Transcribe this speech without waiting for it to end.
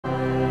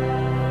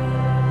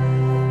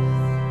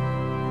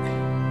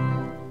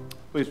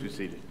Please be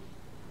seated.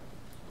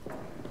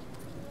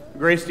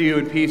 Grace to you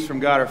and peace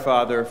from God our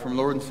Father, from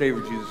Lord and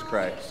Savior Jesus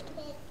Christ.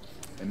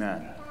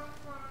 Amen.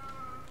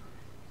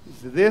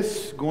 Is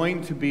this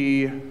going to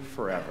be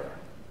forever?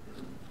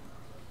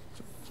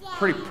 It's a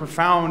pretty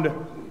profound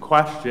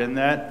question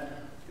that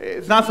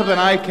it's not something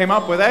I came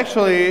up with.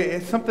 Actually,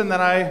 it's something that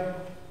I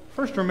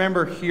first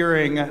remember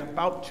hearing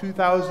about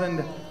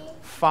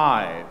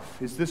 2005.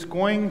 Is this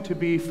going to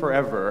be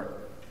forever?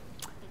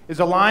 Is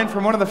a line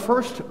from one of the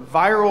first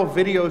viral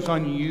videos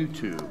on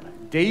YouTube,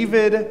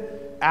 David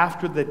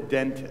after the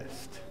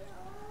dentist.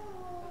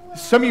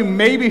 Some of you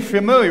may be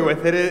familiar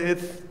with it.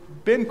 It's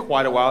been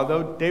quite a while,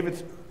 though.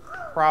 David's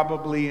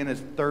probably in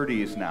his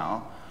 30s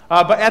now.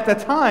 But at the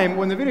time,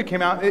 when the video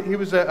came out, he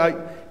was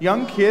a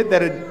young kid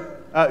that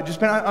had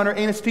just been under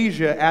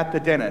anesthesia at the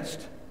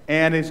dentist.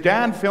 And his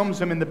dad films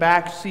him in the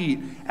back seat.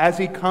 As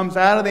he comes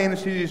out of the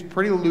anesthesia, he's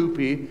pretty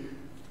loopy.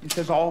 He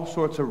says all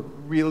sorts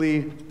of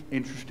really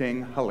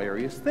interesting,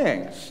 hilarious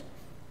things.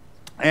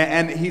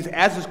 And he's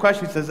asked this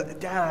question. He says,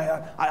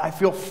 "Dad, I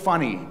feel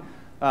funny."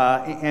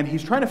 And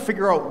he's trying to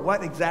figure out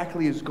what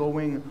exactly is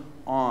going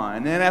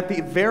on. And at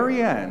the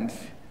very end,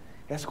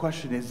 he asks the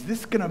question, is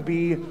this going to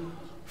be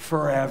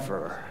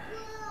forever?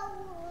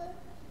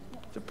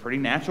 It's a pretty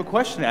natural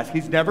question to ask.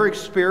 He's never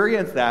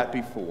experienced that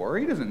before.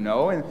 He doesn't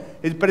know.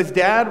 But his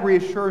dad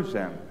reassures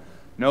him,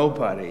 "No,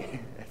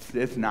 buddy,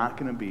 it's not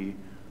going to be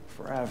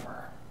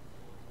forever."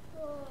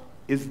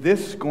 Is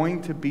this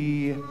going to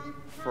be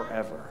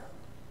forever?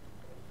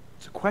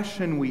 It's a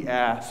question we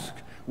ask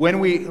when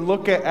we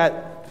look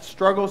at the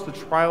struggles, the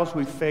trials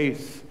we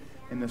face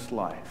in this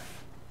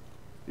life.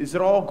 Is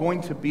it all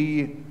going to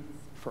be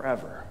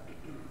forever?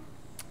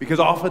 Because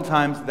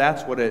oftentimes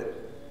that's what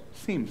it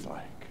seems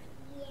like.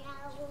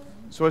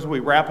 So as we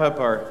wrap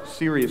up our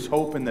series,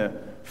 Hope in the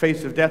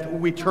Face of Death,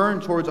 we turn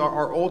towards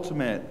our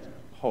ultimate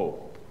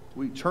hope.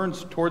 We turn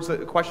towards the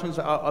questions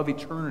of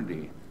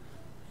eternity.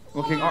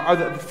 Looking, are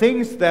the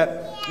things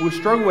that we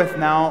struggle with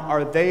now,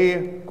 are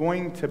they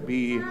going to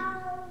be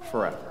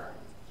forever?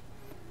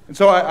 And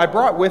so I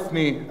brought with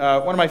me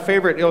one of my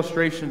favorite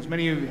illustrations.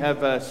 Many of you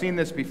have seen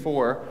this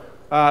before.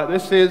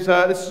 This is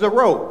a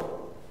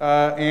rope,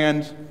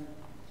 and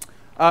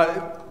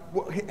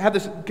have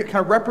this kind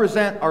of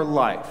represent our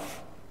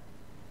life.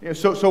 You know,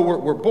 so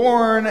we're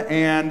born,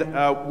 and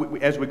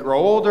as we grow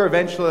older,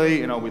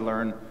 eventually, we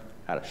learn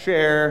how to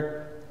share.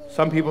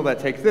 Some people that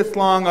takes this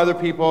long, other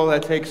people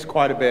that takes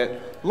quite a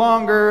bit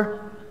longer.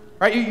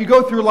 Right? You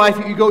go through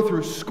life, you go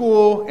through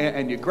school,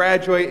 and you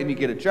graduate, and you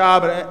get a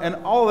job, and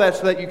all of that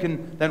so that you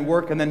can then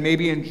work and then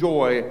maybe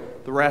enjoy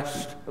the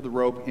rest of the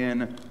rope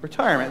in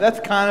retirement. That's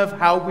kind of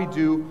how we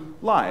do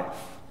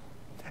life.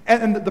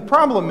 And the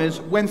problem is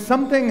when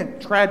something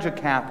tragic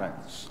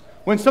happens,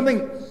 when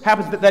something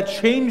happens that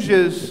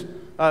changes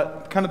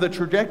kind of the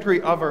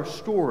trajectory of our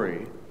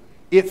story,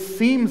 it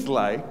seems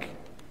like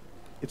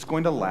it's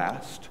going to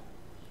last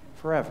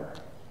forever.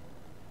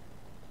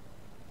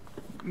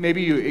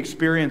 Maybe you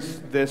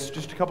experienced this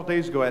just a couple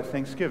days ago at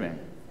Thanksgiving.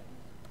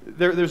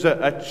 There's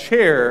a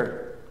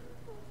chair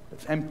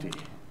that's empty.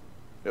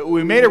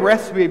 We made a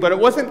recipe, but it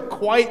wasn't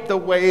quite the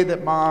way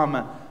that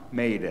Mom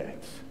made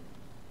it.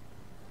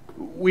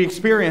 We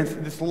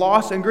experienced this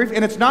loss and grief,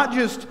 and it's not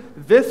just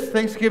this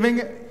Thanksgiving.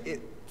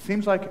 It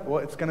seems like,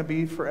 it's going to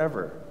be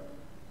forever.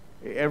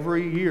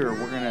 Every year,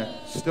 we're going to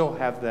still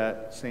have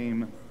that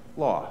same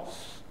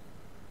loss.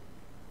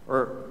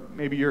 Or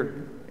maybe you're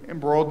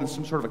embroiled in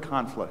some sort of a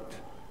conflict.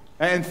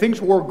 And things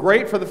were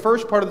great for the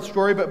first part of the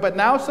story, but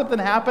now something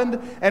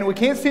happened, and we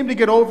can't seem to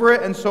get over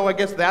it, and so I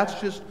guess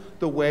that's just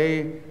the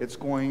way it's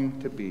going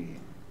to be.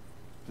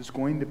 It's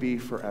going to be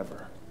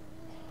forever.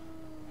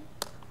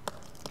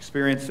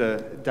 Experience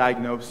a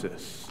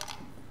diagnosis,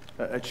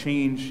 a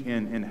change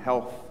in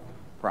health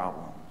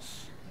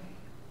problems,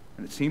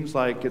 and it seems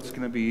like it's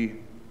going to be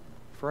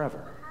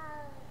forever.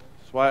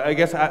 So I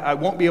guess I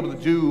won't be able to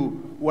do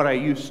what I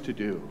used to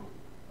do.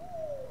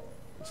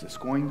 Is this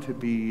going to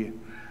be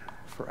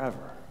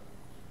forever?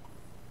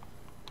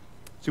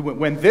 See,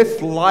 when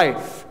this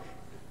life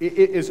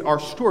is our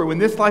story, when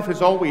this life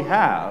is all we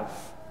have,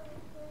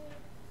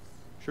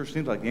 sure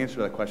seems like the answer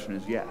to that question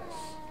is yes.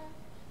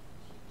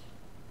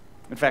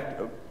 In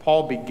fact,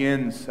 Paul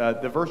begins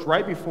the verse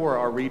right before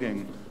our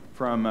reading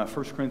from 1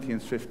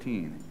 Corinthians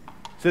 15.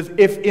 It says,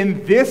 "If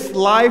in this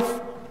life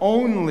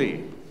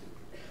only,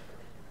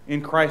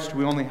 in Christ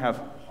we only have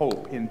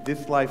hope, in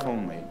this life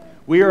only,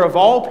 we are of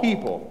all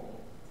people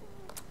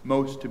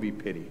most to be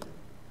pitied."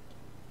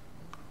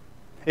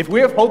 If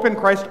we have hope in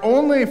Christ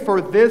only for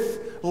this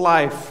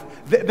life,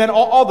 then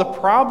all the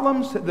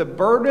problems, the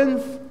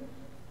burdens,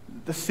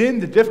 the sin,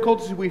 the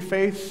difficulties we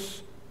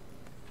face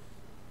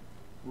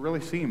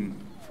really seem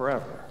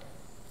forever.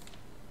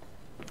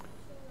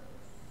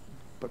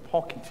 But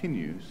Paul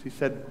continues. He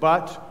said,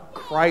 "But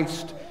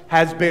Christ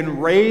has been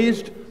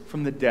raised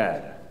from the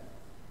dead."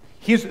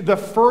 He's the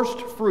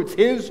first fruits.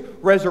 His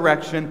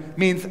resurrection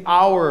means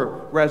our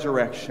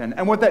resurrection.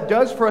 And what that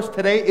does for us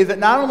today is it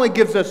not only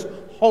gives us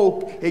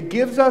hope, it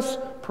gives us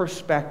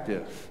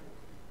perspective.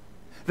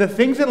 The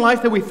things in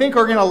life that we think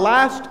are going to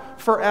last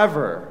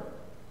forever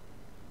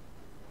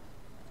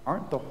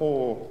aren't the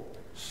whole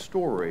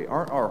story,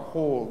 aren't our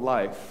whole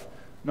life.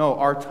 No,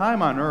 our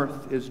time on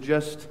earth is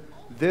just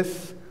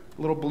this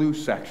little blue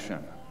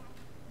section.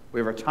 We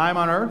have our time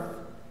on earth,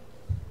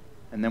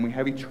 and then we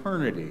have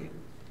eternity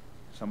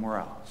somewhere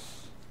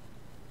else.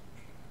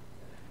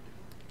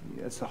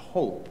 It's the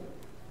hope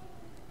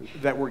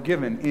that we're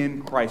given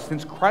in Christ,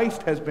 since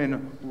Christ has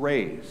been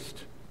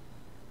raised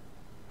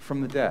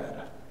from the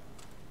dead.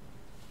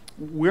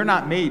 We're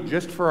not made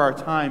just for our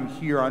time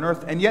here on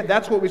earth, and yet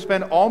that's what we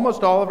spend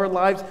almost all of our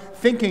lives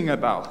thinking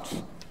about.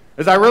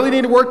 Is I really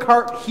need to work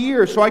hard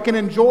here so I can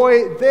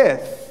enjoy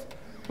this.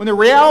 When the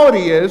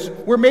reality is,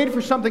 we're made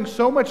for something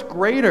so much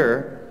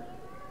greater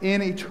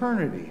in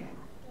eternity.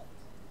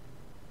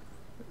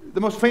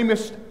 The most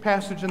famous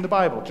passage in the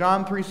Bible,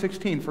 John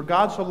 3:16, "For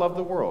God so loved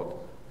the world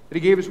that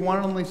he gave his one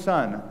and only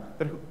Son,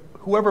 that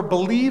whoever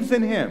believes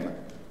in him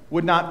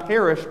would not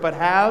perish, but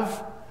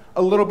have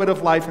a little bit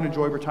of life and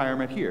enjoy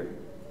retirement here."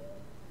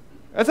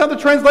 That's not the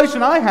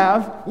translation I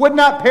have. Would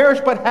not perish,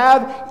 but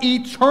have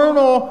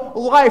eternal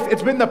life.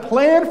 It's been the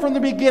plan from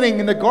the beginning.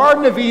 In the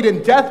Garden of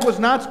Eden, death was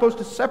not supposed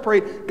to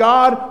separate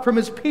God from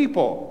his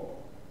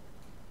people.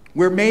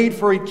 We're made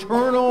for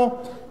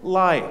eternal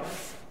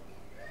life.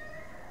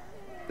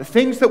 The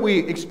things that we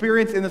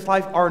experience in this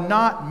life are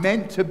not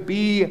meant to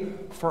be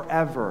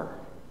forever.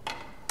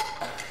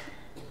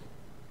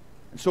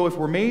 And so if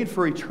we're made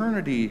for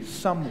eternity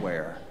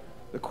somewhere,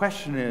 the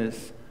question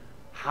is,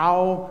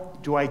 how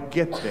do I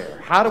get there?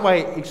 How do I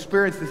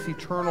experience this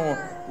eternal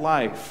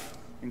life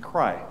in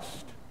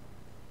Christ?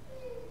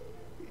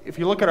 If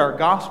you look at our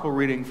gospel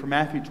reading from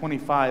Matthew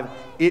 25,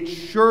 it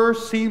sure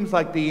seems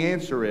like the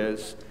answer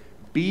is,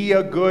 be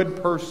a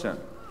good person.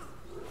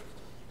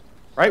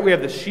 Right? We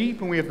have the sheep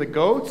and we have the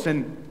goats,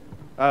 and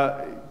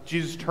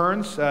Jesus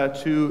turns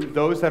to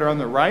those that are on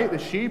the right, the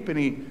sheep, and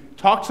he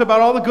talks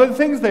about all the good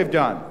things they've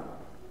done.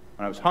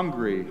 When I was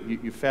hungry,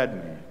 you fed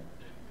me.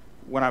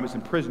 When I was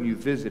in prison, you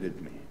visited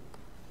me.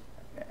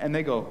 And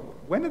they go,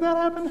 when did that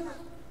happen?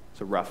 It's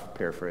a rough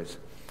paraphrase.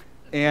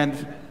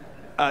 And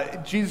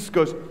Jesus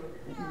goes,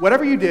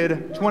 whatever you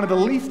did to one of the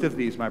least of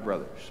these, my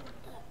brothers,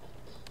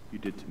 you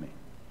did to me.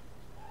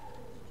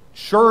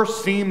 Sure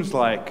seems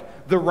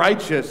like the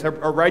righteous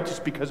are righteous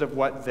because of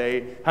what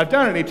they have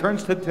done. And he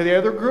turns to the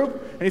other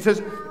group and he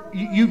says,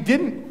 you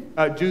didn't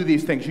do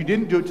these things. You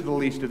didn't do it to the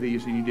least of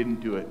these, and you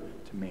didn't do it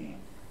to me.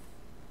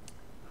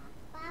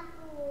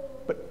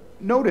 But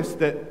notice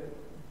that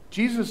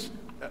Jesus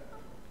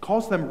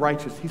calls them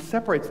righteous. He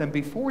separates them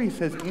before he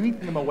says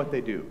anything about what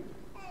they do.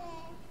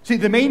 See,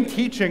 the main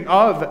teaching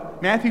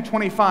of Matthew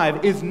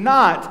 25 is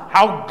not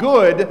how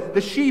good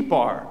the sheep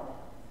are.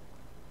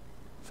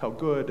 It's how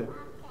good the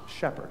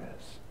shepherd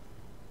is.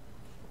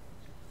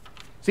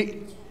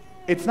 See,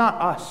 it's not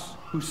us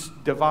who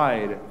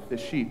divide the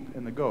sheep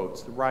and the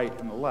goats, the right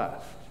and the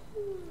left.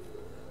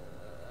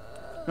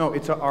 No,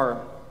 it's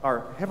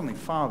our Heavenly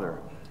Father.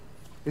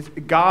 It's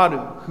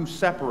God who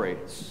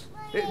separates.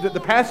 The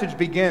passage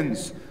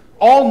begins,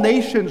 all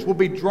nations will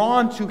be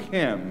drawn to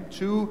him,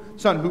 to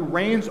Son, who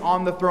reigns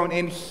on the throne,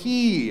 and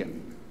he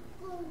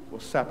will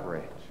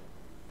separate.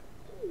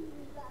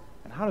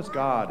 And how does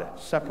God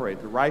separate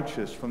the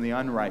righteous from the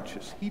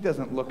unrighteous? He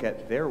doesn't look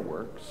at their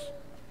works.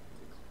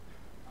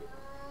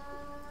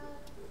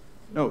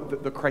 No,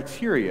 the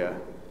criteria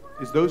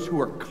is those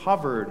who are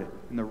covered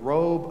in the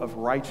robe of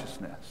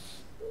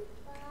righteousness.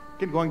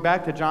 Again, going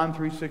back to John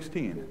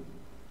 3:16.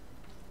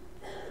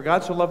 For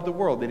God so loved the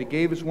world that he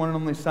gave his one and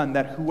only Son,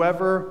 that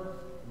whoever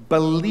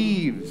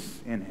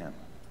believes in him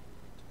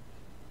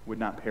would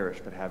not perish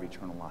but have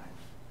eternal life.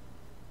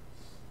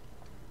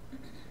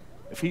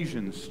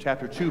 Ephesians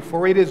chapter 2,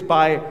 for it is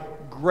by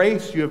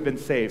grace you have been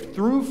saved,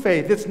 through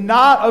faith. It's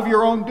not of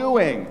your own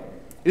doing.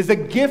 It is a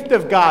gift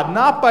of God,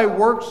 not by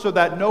works, so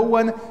that no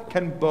one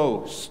can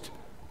boast.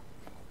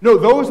 No,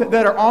 those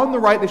that are on the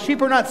right, the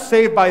sheep are not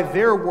saved by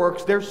their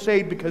works. They're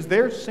saved because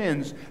their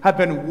sins have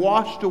been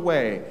washed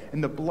away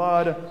in the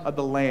blood of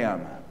the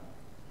Lamb.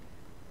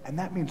 And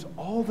that means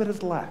all that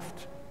is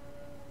left,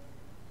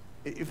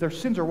 if their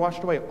sins are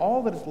washed away,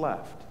 all that is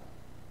left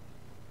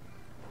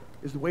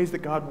is the ways that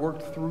God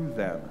worked through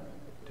them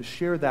to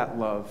share that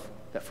love,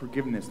 that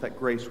forgiveness, that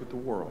grace with the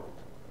world.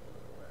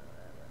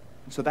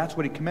 And so that's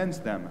what he commends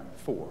them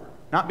for.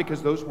 Not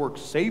because those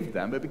works saved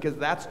them, but because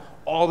that's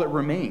all that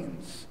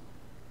remains.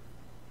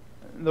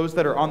 Those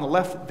that are on the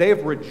left, they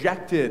have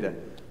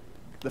rejected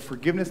the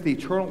forgiveness, the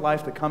eternal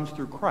life that comes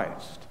through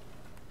Christ.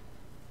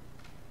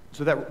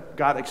 So that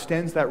God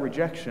extends that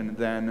rejection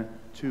then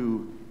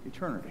to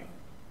eternity.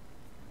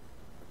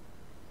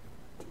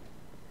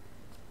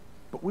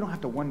 But we don't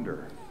have to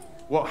wonder,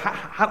 well,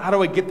 how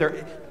do I get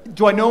there?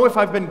 Do I know if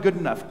I've been good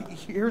enough?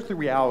 Here's the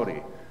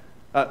reality.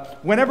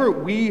 Whenever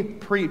we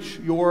preach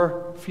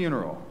your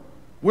funeral,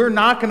 we're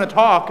not going to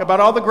talk about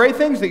all the great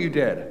things that you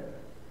did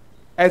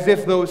as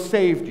if those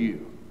saved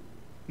you.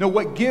 No,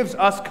 what gives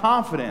us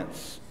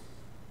confidence,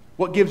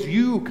 what gives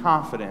you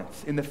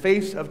confidence in the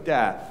face of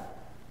death,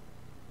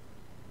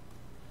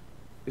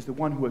 is the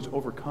one who has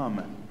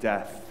overcome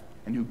death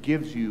and who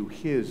gives you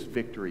his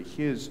victory,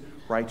 his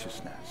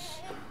righteousness.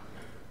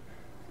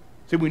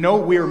 See, we know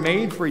we are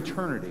made for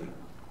eternity.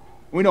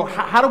 We know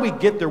how do we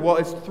get there? Well,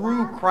 it's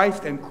through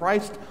Christ and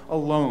Christ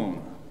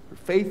alone. Through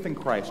faith in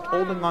Christ,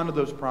 holding on to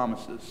those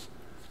promises.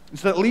 And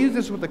so that leaves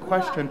us with the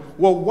question,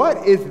 well,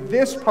 what is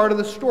this part of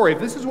the story? If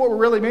this is what we're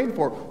really made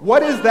for,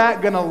 what is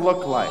that going to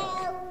look like?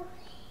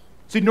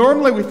 See,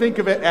 normally we think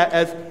of it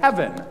as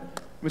heaven.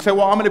 We say,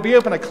 well, I'm going to be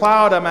up in a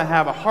cloud, I'm going to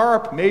have a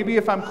harp, maybe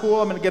if I'm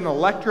cool, I'm going to get an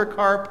electric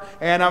harp,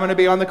 and I'm going to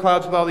be on the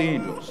clouds with all the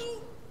angels.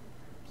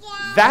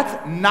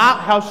 That's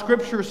not how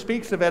Scripture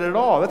speaks of it at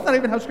all. That's not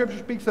even how Scripture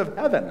speaks of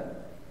heaven.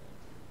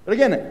 But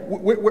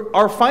again,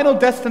 our final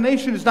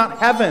destination is not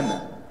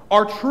heaven.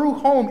 Our true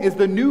home is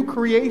the new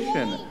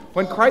creation,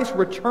 when Christ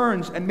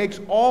returns and makes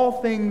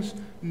all things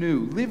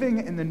new,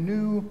 living in the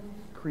new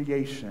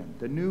creation,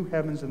 the new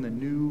heavens and the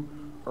new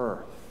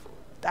earth.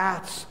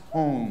 That's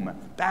home.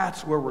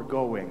 That's where we're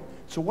going.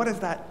 So what does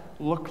that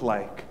look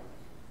like?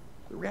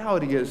 The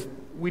reality is,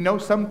 we know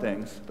some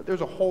things, but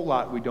there's a whole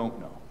lot we don't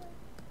know.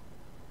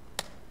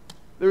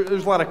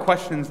 There's a lot of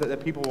questions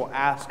that people will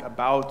ask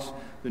about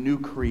the new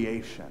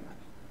creation.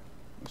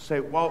 They'll say,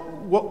 well,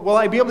 will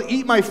I be able to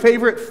eat my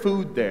favorite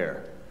food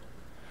there?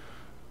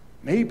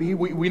 Maybe.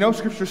 We know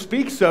Scripture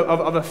speaks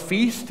of a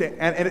feast,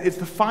 and it's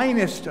the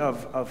finest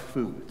of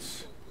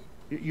foods.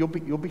 You'll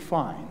be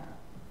fine.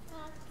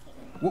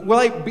 Will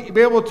I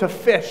be able to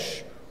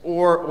fish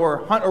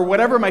or hunt or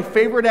whatever my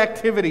favorite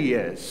activity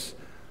is?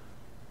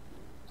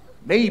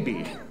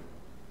 Maybe.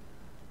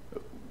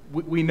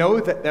 We know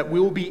that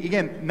we will be,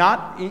 again,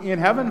 not in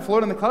heaven,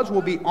 floating in the clouds.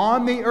 We'll be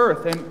on the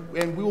earth,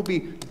 and we will be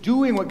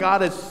doing what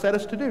God has set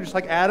us to do, just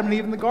like Adam and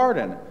Eve in the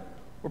garden.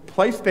 We're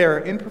placed there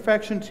in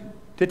perfection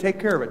to take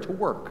care of it, to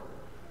work,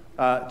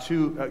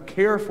 to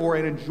care for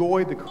and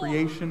enjoy the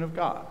creation of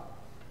God.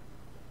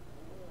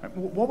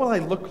 What will I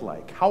look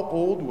like? How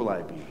old will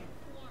I be?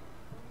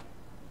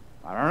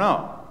 I don't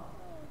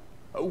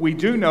know. We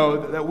do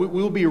know that we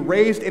will be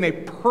raised in a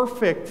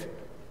perfect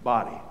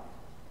body.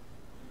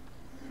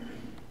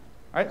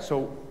 All right,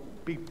 so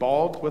be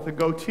bald with a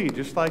goatee,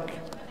 just like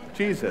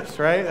Jesus,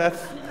 right?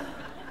 That's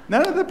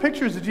none of the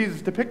pictures of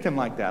Jesus depict him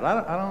like that.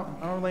 I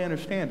don't really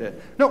understand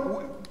it. No,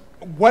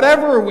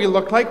 whatever we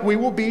look like, we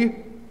will be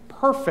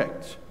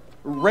perfect,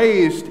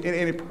 raised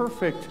in a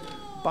perfect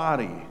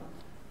body.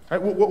 All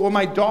right, will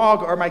my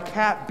dog or my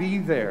cat be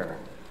there?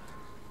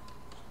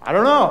 I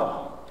don't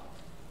know.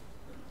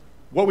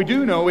 What we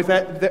do know is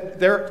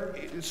that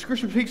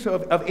Scripture speaks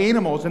of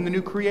animals in the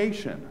new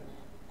creation.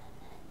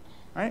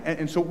 Right?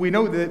 And so we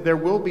know that there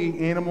will be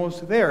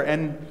animals there.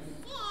 And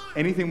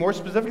anything more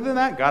specific than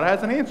that, God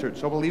hasn't answered.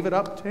 So we'll leave it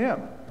up to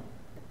Him.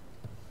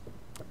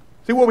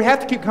 See, what we have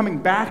to keep coming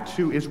back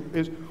to is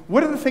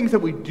what are the things that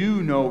we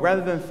do know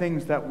rather than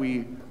things that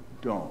we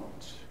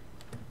don't?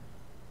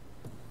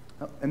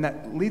 And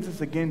that leads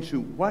us again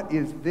to what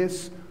is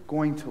this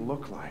going to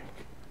look like?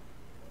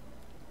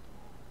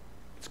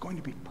 It's going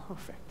to be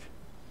perfect.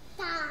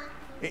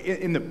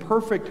 In the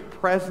perfect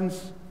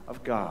presence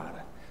of God.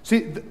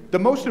 See, the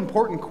most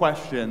important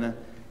question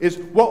is,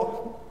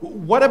 well,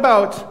 what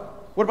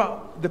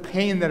about the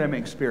pain that I'm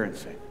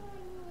experiencing?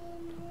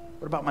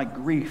 What about my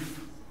grief?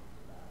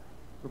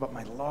 What about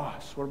my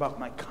loss? What about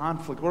my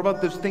conflict? What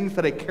about those things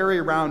that I carry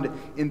around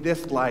in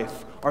this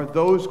life? Are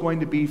those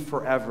going to be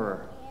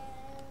forever?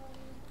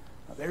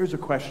 Now, there's a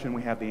question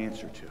we have the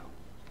answer to.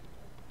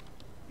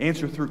 The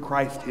answer through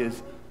Christ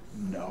is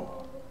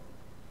no.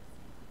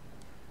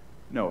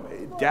 No,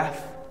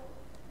 death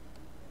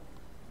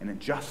and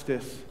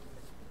injustice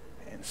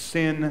and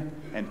sin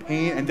and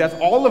pain and death,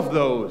 all of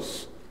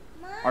those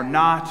are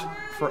not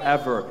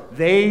forever.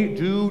 They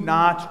do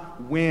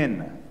not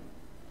win.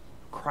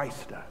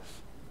 Christ does.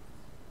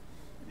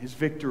 His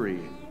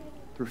victory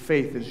through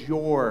faith is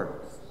your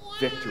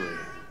victory.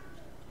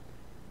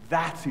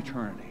 That's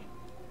eternity.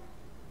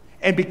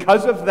 And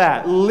because of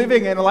that,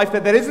 living in a life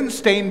that isn't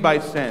stained by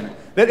sin,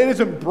 that it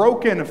isn't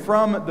broken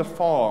from the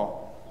fall,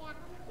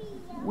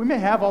 we may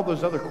have all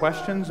those other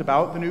questions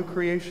about the new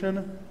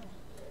creation.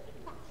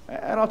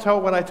 And I'll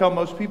tell what I tell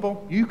most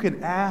people. You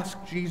can ask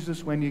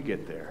Jesus when you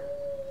get there.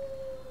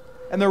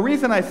 And the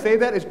reason I say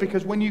that is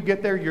because when you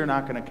get there, you're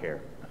not going to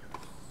care.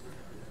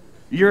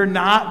 You're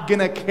not going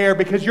to care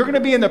because you're going to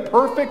be in the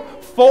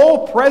perfect,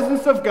 full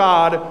presence of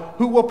God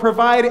who will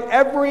provide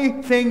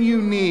everything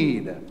you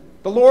need.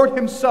 The Lord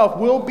Himself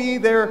will be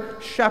their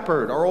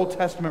shepherd, our Old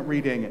Testament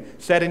reading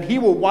said, and He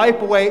will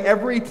wipe away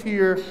every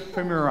tear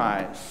from your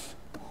eyes.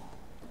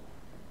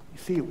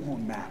 See, it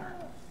won't matter.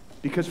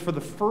 Because for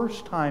the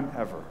first time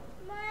ever,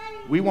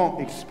 we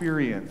won't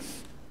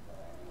experience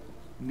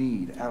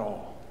need at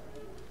all.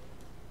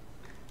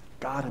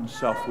 God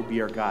Himself will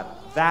be our God.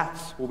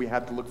 That's what we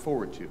have to look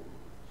forward to.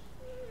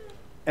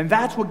 And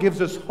that's what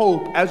gives us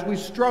hope as we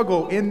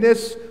struggle in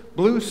this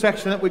blue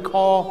section that we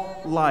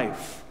call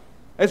life.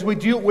 As we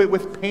deal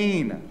with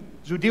pain,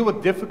 as we deal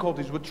with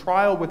difficulties, with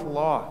trial, with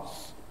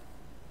loss.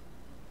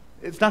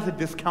 It's not to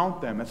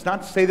discount them. It's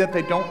not to say that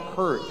they don't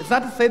hurt. It's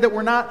not to say that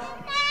we're not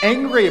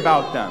angry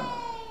about them.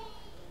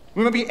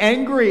 We might be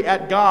angry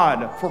at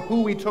God for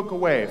who we took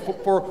away,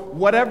 for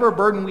whatever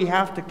burden we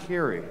have to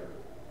carry.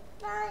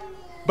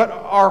 But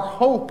our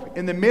hope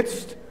in the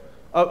midst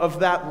of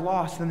that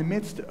loss, in the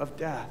midst of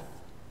death,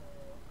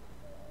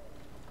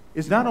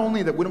 is not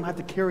only that we don't have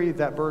to carry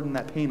that burden,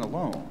 that pain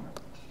alone,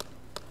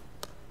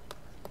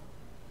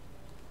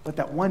 but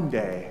that one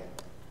day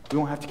we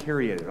won't have to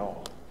carry it at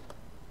all.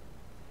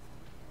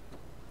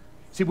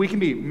 See, we can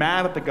be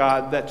mad at the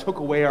God that took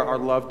away our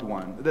loved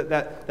one,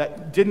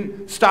 that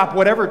didn't stop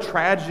whatever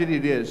tragedy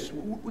it is.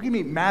 We can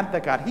be mad at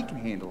that God. He can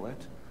handle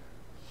it.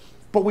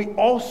 But we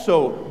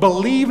also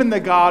believe in the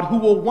God who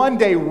will one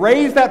day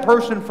raise that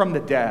person from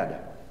the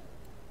dead.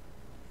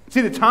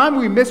 See, the time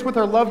we miss with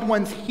our loved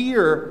ones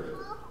here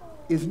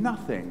is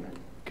nothing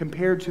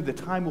compared to the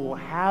time we will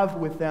have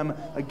with them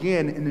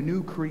again in the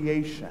new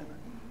creation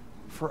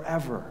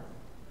forever.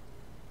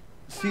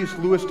 C.S.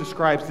 Lewis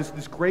describes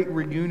this great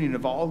reunion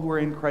of all who are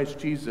in Christ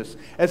Jesus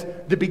as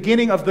the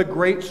beginning of the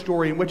great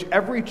story in which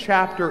every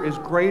chapter is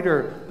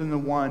greater than the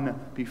one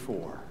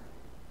before.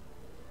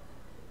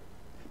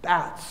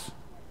 That's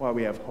why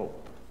we have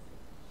hope.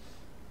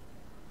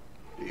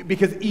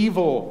 Because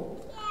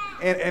evil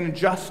and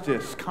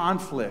injustice,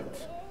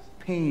 conflict,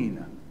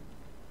 pain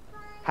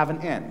have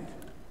an end.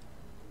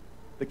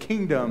 The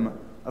kingdom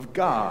of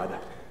God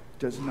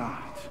does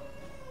not.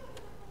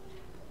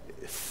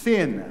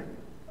 Sin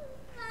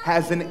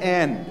has an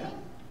end.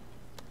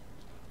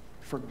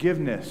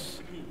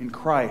 Forgiveness in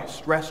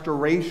Christ,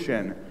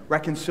 restoration,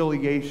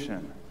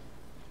 reconciliation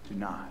do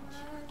not.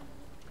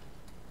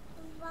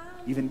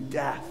 Even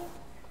death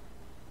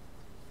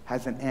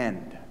has an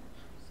end.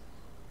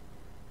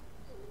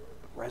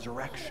 But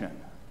resurrection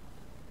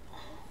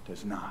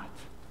does not.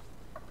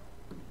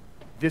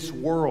 This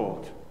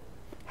world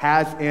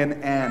has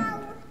an end.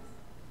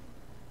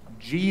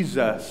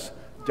 Jesus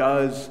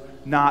does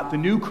not. The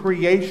new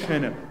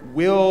creation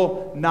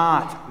will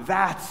not.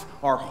 That's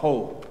our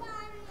hope.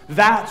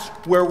 That's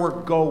where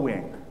we're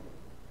going.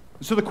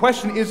 So the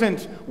question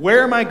isn't,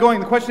 where am I going?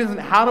 The question isn't,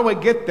 how do I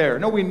get there?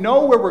 No, we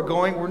know where we're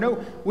going.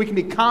 We can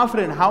be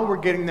confident in how we're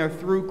getting there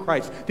through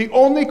Christ. The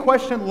only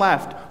question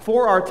left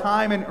for our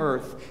time in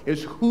earth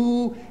is,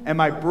 who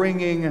am I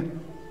bringing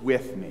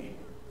with me?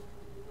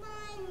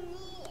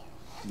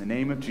 In the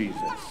name of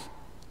Jesus,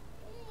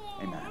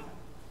 amen.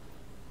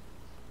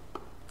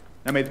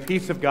 Now may the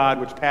peace of God,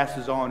 which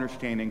passes all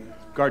understanding,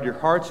 guard your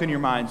hearts and your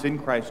minds in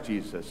Christ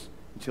Jesus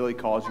until he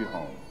calls you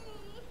home.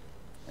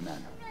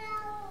 Amen.